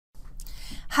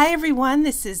Hi everyone,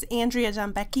 this is Andrea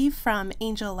from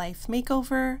Angel Life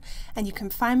Makeover, and you can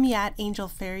find me at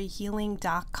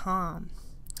angelfairyhealing.com.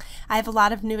 I have a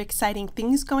lot of new exciting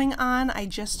things going on. I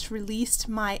just released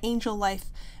my Angel Life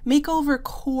Makeover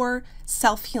Core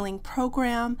Self-Healing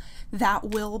Program that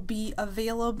will be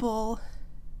available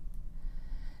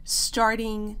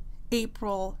starting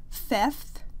April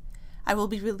 5th. I will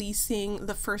be releasing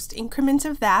the first increment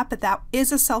of that, but that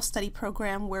is a self-study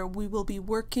program where we will be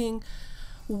working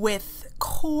with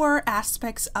core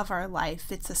aspects of our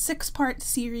life. It's a 6-part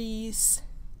series,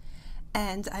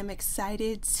 and I'm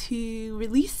excited to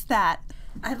release that.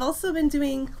 I've also been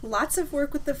doing lots of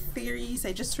work with the fairies.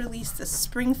 I just released the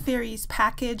Spring Fairies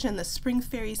package and the Spring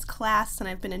Fairies class, and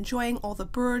I've been enjoying all the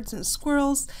birds and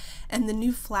squirrels and the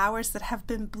new flowers that have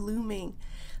been blooming.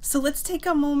 So let's take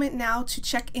a moment now to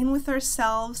check in with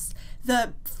ourselves.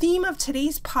 The theme of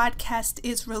today's podcast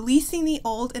is releasing the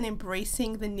old and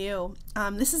embracing the new.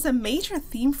 This is a major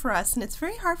theme for us, and it's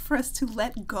very hard for us to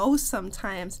let go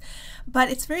sometimes, but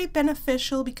it's very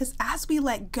beneficial because as we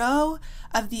let go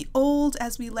of the old,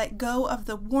 as we let go of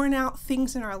the worn out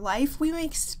things in our life, we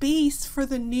make space for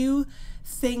the new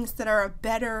things that are a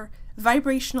better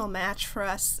vibrational match for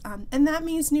us. And that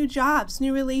means new jobs,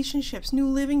 new relationships, new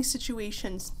living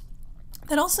situations.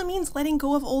 That also means letting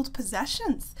go of old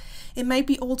possessions. It might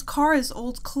be old cars,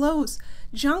 old clothes,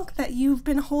 junk that you've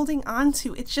been holding on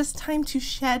to. It's just time to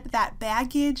shed that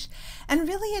baggage and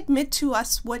really admit to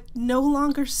us what no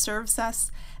longer serves us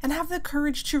and have the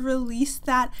courage to release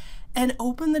that and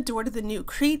open the door to the new.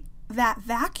 Create that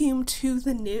vacuum to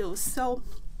the new. So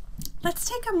let's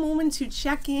take a moment to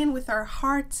check in with our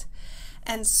heart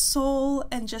and soul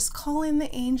and just call in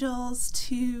the angels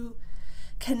to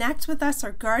connect with us.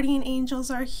 Our guardian angels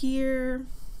are here,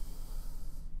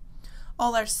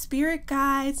 all our spirit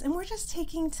guides, and we're just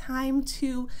taking time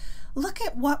to look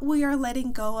at what we are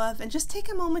letting go of and just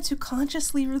take a moment to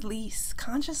consciously release,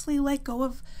 consciously let go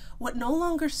of what no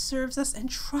longer serves us and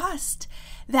trust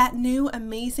that new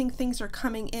amazing things are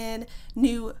coming in,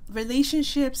 new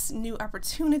relationships, new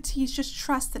opportunities. Just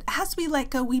trust that as we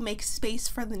let go, we make space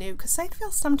for the new, because I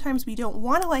feel sometimes we don't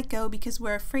want to let go because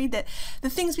we're afraid that the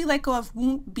things we let go of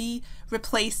won't be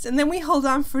replaced, and then we hold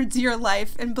on for dear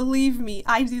life. And believe me,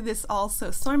 I do this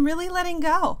also. So I'm really letting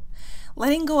go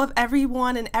of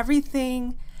everyone and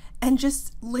everything and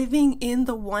just living in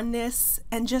the oneness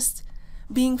and just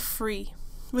being free.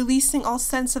 Releasing all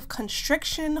sense of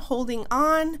constriction, holding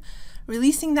on,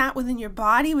 releasing that within your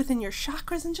body, within your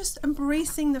chakras, and just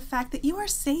embracing the fact that you are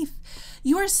safe.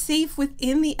 You are safe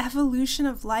within the evolution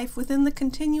of life, within the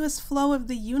continuous flow of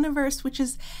the universe, which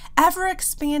is ever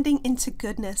expanding into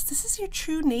goodness. This is your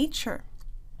true nature.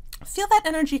 Feel that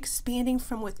energy expanding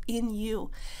from within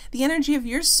you, the energy of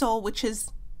your soul, which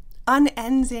is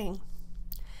unending,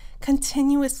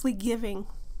 continuously giving,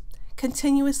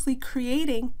 continuously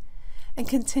creating, and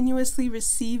continuously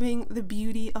receiving the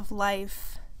beauty of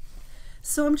life.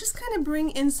 So I'm just kind of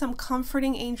bringing in some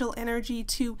comforting angel energy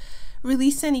to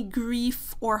release any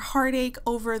grief or heartache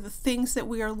over the things that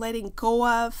we are letting go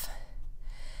of,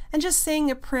 and just saying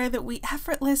a prayer that we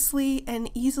effortlessly and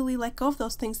easily let go of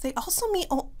those things. They also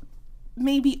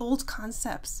maybe old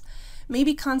concepts,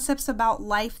 maybe concepts about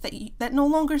life that no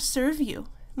longer serve you.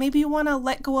 Maybe you want to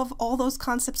let go of all those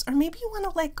concepts, or maybe you want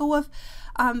to let go of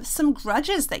some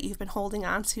grudges that you've been holding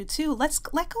on to too. Let's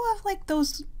let go of like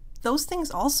those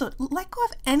things also. Let go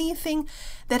of anything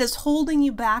that is holding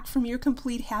you back from your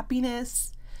complete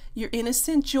happiness, your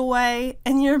innocent joy,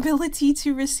 and your ability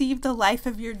to receive the life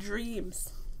of your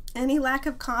dreams. Any lack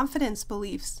of confidence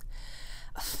beliefs,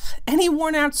 any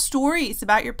worn out stories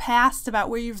about your past, about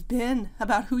where you've been,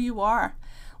 about who you are.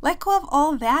 Let go of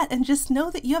all that and just know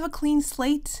that you have a clean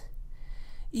slate.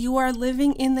 You are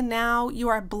living in the now. You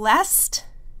are blessed.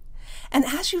 And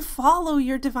as you follow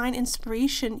your divine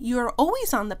inspiration, you are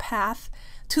always on the path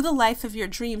to the life of your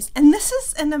dreams. And this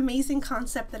is an amazing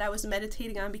concept that I was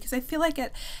meditating on, because I feel like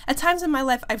at times in my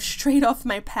life, I've strayed off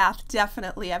my path,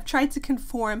 definitely. I've tried to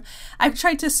conform. I've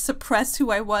tried to suppress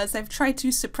who I was. I've tried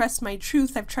to suppress my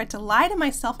truth. I've tried to lie to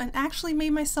myself and actually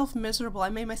made myself miserable. I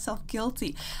made myself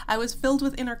guilty. I was filled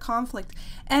with inner conflict.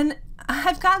 And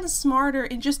I've gotten smarter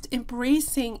in just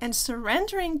embracing and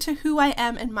surrendering to who I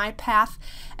am and my path,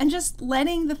 and just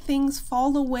letting the things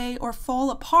fall away or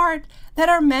fall apart that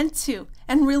are meant to,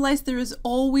 and realize there is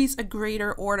always a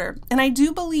greater order. And I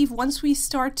do believe once we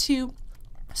start to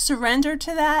surrender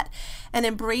to that and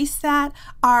embrace that,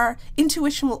 our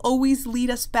intuition will always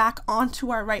lead us back onto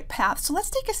our right path. So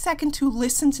let's take a second to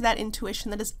listen to that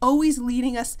intuition that is always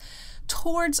leading us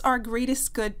towards our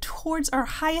greatest good, towards our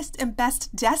highest and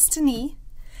best destiny,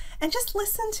 and just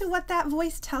listen to what that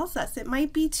voice tells us. It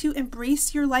might be to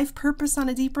embrace your life purpose on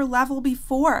a deeper level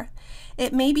before.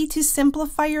 It may be to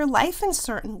simplify your life in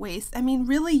certain ways. I mean,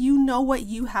 really, you know what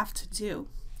you have to do.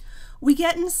 We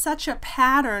get in such a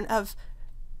pattern of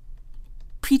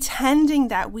pretending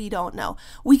that we don't know.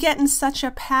 We get in such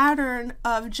a pattern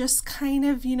of just kind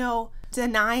of,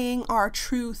 denying our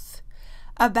truth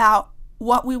about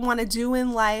what we want to do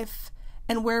in life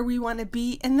and where we want to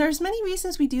be. And there's many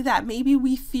reasons we do that. Maybe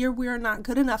we fear we're not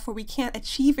good enough or we can't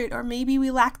achieve it, or maybe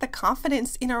we lack the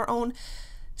confidence in our own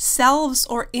selves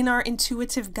or in our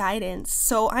intuitive guidance.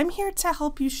 So I'm here to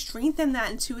help you strengthen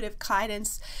that intuitive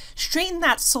guidance, straighten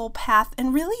that soul path,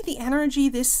 and really the energy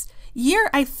this year,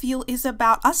 I feel, is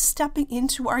about us stepping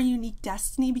into our unique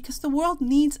destiny, because the world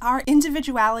needs our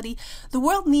individuality. The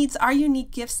world needs our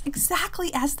unique gifts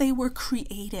exactly as they were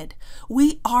created.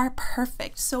 We are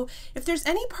perfect. So if there's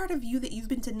any part of you that you've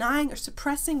been denying or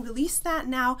suppressing, release that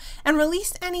now, and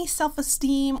release any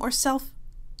self-esteem or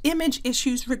self-image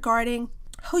issues regarding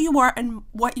who you are and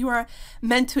what you are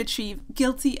meant to achieve.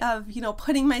 Guilty of,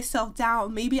 putting myself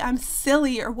down. Maybe I'm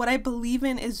silly, or what I believe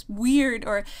in is weird,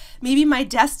 or maybe my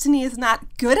destiny is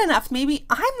not good enough. Maybe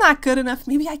I'm not good enough.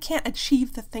 Maybe I can't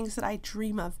achieve the things that I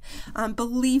dream of.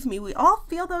 Believe me, we all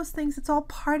feel those things. It's all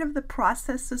part of the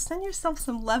process. So send yourself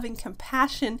some love and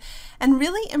compassion, and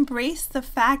really embrace the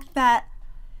fact that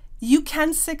you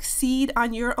can succeed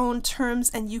on your own terms,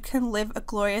 and you can live a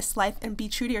glorious life and be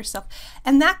true to yourself.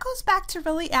 And that goes back to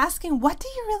really asking, what do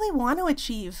you really want to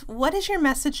achieve? What is your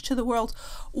message to the world?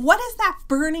 What is that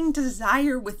burning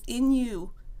desire within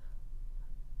you?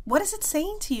 What is it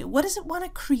saying to you? What does it want to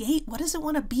create? What does it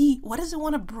want to be? What does it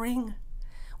want to bring?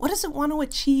 What does it want to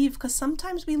achieve? Because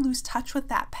sometimes we lose touch with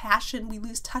that passion. We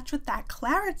lose touch with that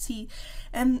clarity.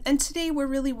 And today we're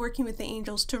really working with the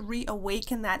angels to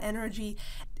reawaken that energy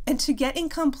and to get in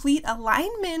complete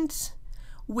alignment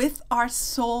with our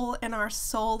soul and our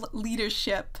soul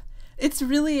leadership. It's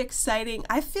really exciting.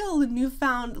 I feel the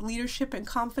newfound leadership and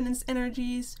confidence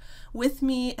energies with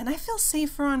me, and I feel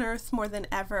safer on earth more than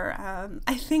ever.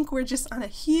 I think we're just on a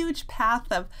huge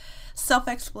path of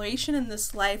self-exploration in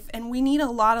this life, and we need a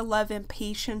lot of love and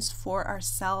patience for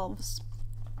ourselves.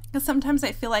 Because sometimes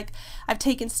I feel like I've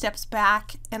taken steps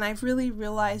back, and I've really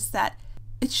realized that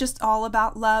it's just all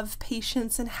about love,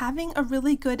 patience, and having a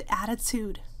really good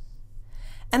attitude.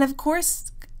 And of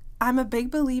course, I'm a big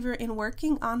believer in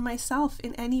working on myself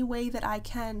in any way that I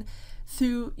can,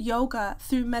 through yoga,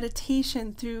 through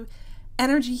meditation, through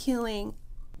energy healing,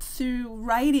 through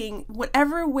writing,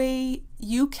 whatever way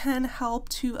you can help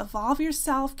to evolve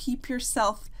yourself, keep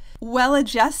yourself well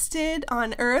adjusted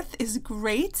on earth is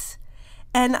great.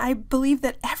 And I believe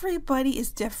that everybody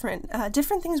is different.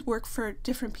 Different things work for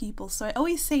different people. So I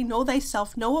always say, know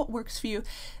thyself, know what works for you,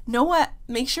 know what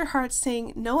makes your heart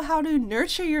sing, know how to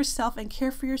nurture yourself and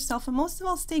care for yourself, and most of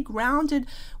all, stay grounded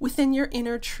within your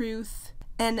inner truth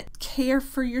and care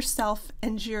for yourself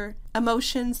and your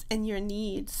emotions and your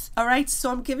needs. All right,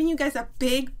 so I'm giving you guys a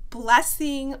big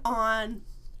blessing on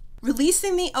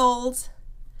releasing the old,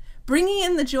 bringing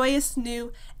in the joyous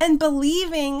new, and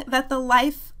believing that the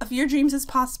life of your dreams is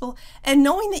possible, and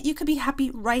knowing that you could be happy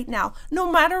right now.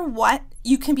 No matter what,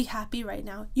 you can be happy right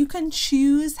now. You can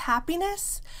choose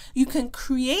happiness. You can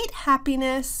create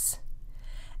happiness.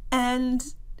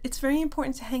 And it's very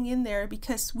important to hang in there,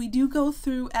 because we do go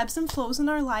through ebbs and flows in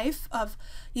our life of,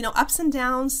 ups and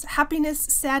downs, happiness,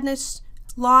 sadness,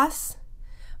 loss.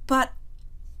 But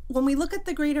when we look at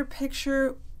the greater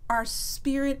picture, our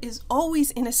spirit is always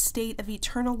in a state of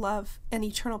eternal love and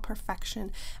eternal perfection.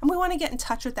 And we want to get in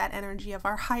touch with that energy of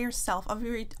our higher self, of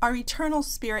our eternal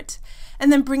spirit,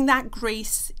 and then bring that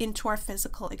grace into our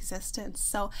physical existence.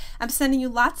 So I'm sending you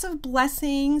lots of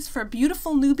blessings for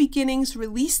beautiful new beginnings.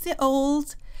 Release the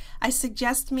old. I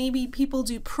suggest maybe people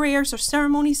do prayers or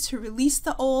ceremonies to release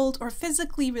the old, or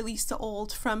physically release the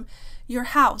old from your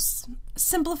house.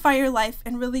 Simplify your life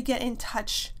and really get in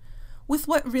touch with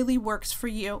what really works for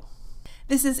you.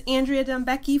 This is Andrea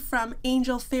Dumbecki from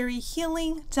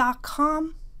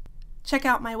angelfairyhealing.com. Check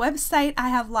out my website. I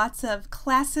have lots of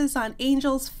classes on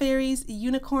angels, fairies,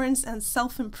 unicorns, and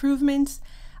self-improvement.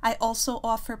 I also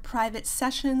offer private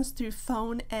sessions through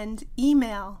phone and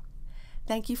email.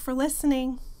 Thank you for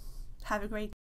listening. Have a great day.